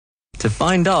to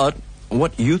find out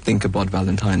what you think about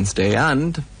Valentine's Day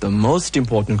and the most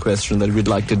important question that we'd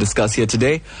like to discuss here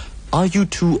today. Are you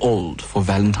too old for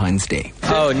Valentine's Day?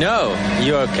 Oh no,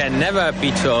 you can never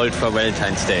be too old for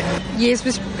Valentine's Day. Yes,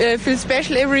 we feel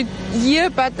special every year,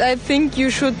 but I think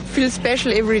you should feel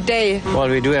special every day. Well,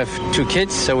 we do have 2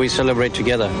 kids, so we celebrate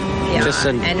together. Yeah,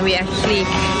 and we actually,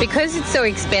 because it's so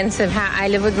expensive, I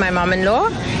live with my mom-in-law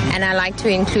and I like to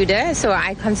include her, so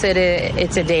I consider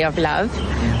it's a day of love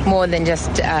more than just,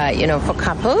 for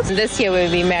couples. This year we'll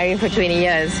be married for 20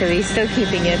 years, so we're still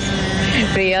keeping it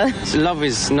real. So love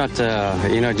is not,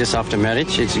 just after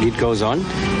marriage. It goes on.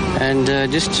 And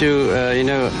just to,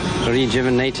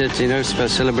 rejuvenate it,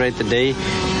 celebrate the day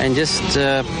and just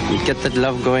get that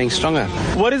love going stronger.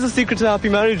 What is the secret to happy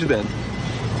marriage then?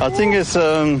 I think it's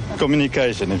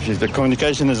communication. If the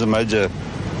communication is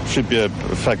should be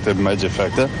a major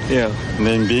factor. Yeah. And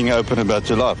then being open about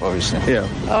your life, obviously. Yeah.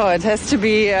 Oh, it has to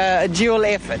be a dual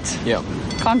effort. Yeah.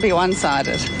 Can't be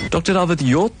one-sided. Dr. Rawat,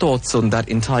 your thoughts on that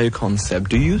entire concept.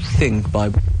 Do you think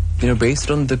based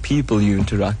on the people you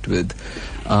interact with,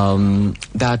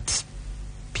 that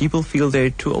people feel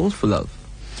they're too old for love?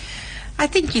 I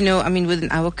think,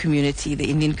 within our community, the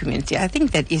Indian community, I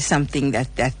think that is something that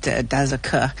does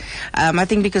occur. I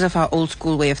think because of our old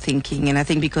school way of thinking, and I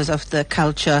think because of the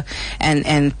culture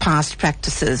and past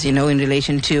practices, in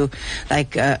relation to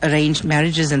arranged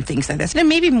marriages and things like that. So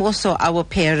maybe more so our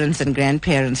parents and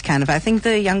grandparents kind of. I think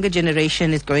the younger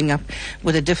generation is growing up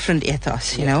with a different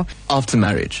ethos, After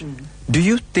marriage, do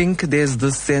you think there's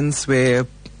this sense where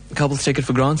couples take it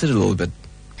for granted a little bit?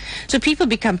 So people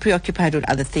become preoccupied with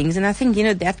other things, and I think,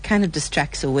 that kind of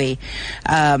distracts away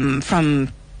from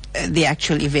the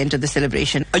actual event or the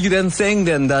celebration. Are you then saying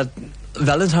that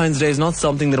Valentine's Day is not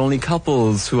something that only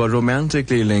couples who are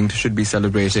romantically linked should be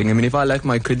celebrating? I mean, if I like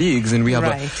my colleagues and we have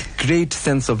a great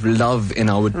sense of love in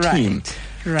our team,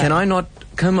 can I not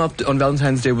come up on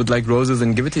Valentine's Day with roses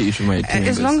and give it to each of my team members?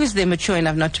 As long as they're mature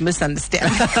enough not to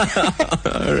misunderstand.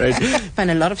 All right. And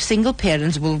a lot of single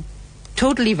parents will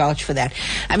totally vouch for that.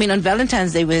 I mean, on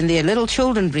Valentine's Day, when their little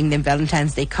children bring them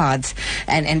Valentine's Day cards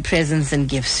and presents and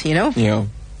gifts, Yeah.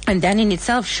 And that in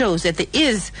itself shows that there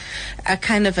is a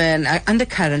kind of an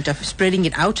undercurrent of spreading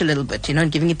it out a little bit,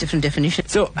 and giving it different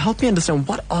definitions. So help me understand,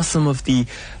 what are some of the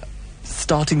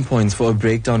starting points for a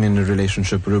breakdown in a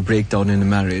relationship or a breakdown in a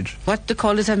marriage? What the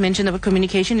callers have mentioned about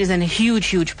communication is a huge,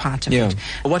 huge part of it.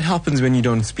 What happens when you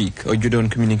don't speak or you don't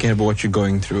communicate about what you're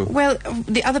going through? Well,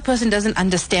 the other person doesn't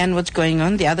understand what's going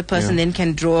on. The other person then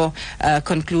can draw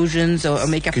conclusions or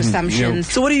make up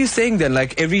assumptions. So what are you saying then?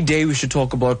 Every day we should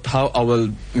talk about how our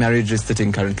marriage is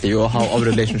sitting currently or how our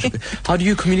relationship is. How do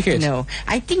you communicate? No.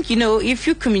 I think, if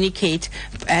you communicate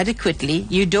adequately,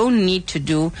 you don't need to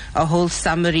do a whole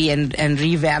summary and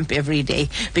revamp every day,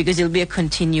 because it'll be a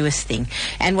continuous thing.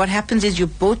 And what happens is you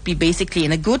both be basically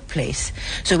in a good place.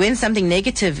 So when something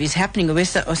negative is happening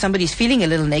or somebody's feeling a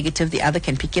little negative, the other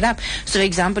can pick it up. So for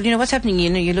example, what's happening?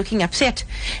 You're looking upset.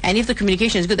 And if the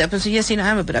communication is good, the person says, yes,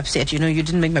 I'm a bit upset. You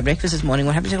didn't make my breakfast this morning.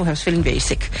 What happened? Oh, I was feeling very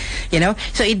sick.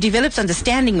 So it develops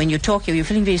understanding when you talk. You're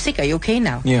feeling very sick. Are you okay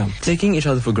now? Yeah. Taking each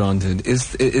other for granted,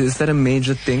 is that a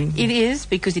major thing? It is,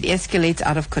 because it escalates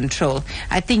out of control.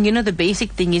 I think, the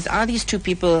basic thing is, are these two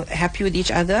people happy with each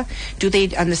other? Do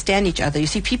they understand each other? You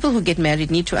see, people who get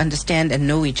married need to understand and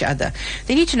know each other.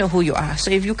 They need to know who you are. So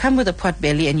if you come with a pot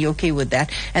belly and you're okay with that,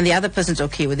 and the other person's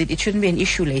okay with it, it shouldn't be an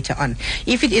issue later on.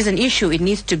 If it is an issue, it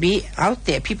needs to be out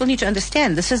there. People need to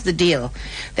understand this is the deal,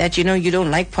 that you don't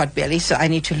like pot belly, so I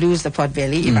need to lose the pot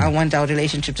belly if I want our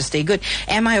relationship to stay good.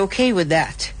 Am I okay with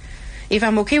that? If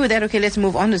I'm okay with that, okay, let's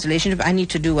move on this relationship. I need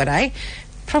to do what I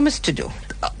promised to do.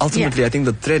 Ultimately, I think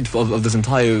the thread of this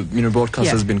entire broadcast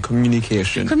has been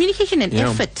communication. Communication and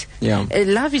effort. Yeah.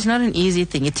 Love is not an easy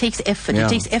thing. It takes effort. Yeah. It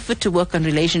takes effort to work on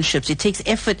relationships. It takes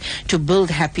effort to build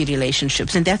happy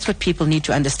relationships. And that's what people need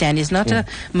to understand. It's not a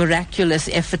miraculous,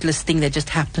 effortless thing that just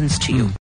happens to you.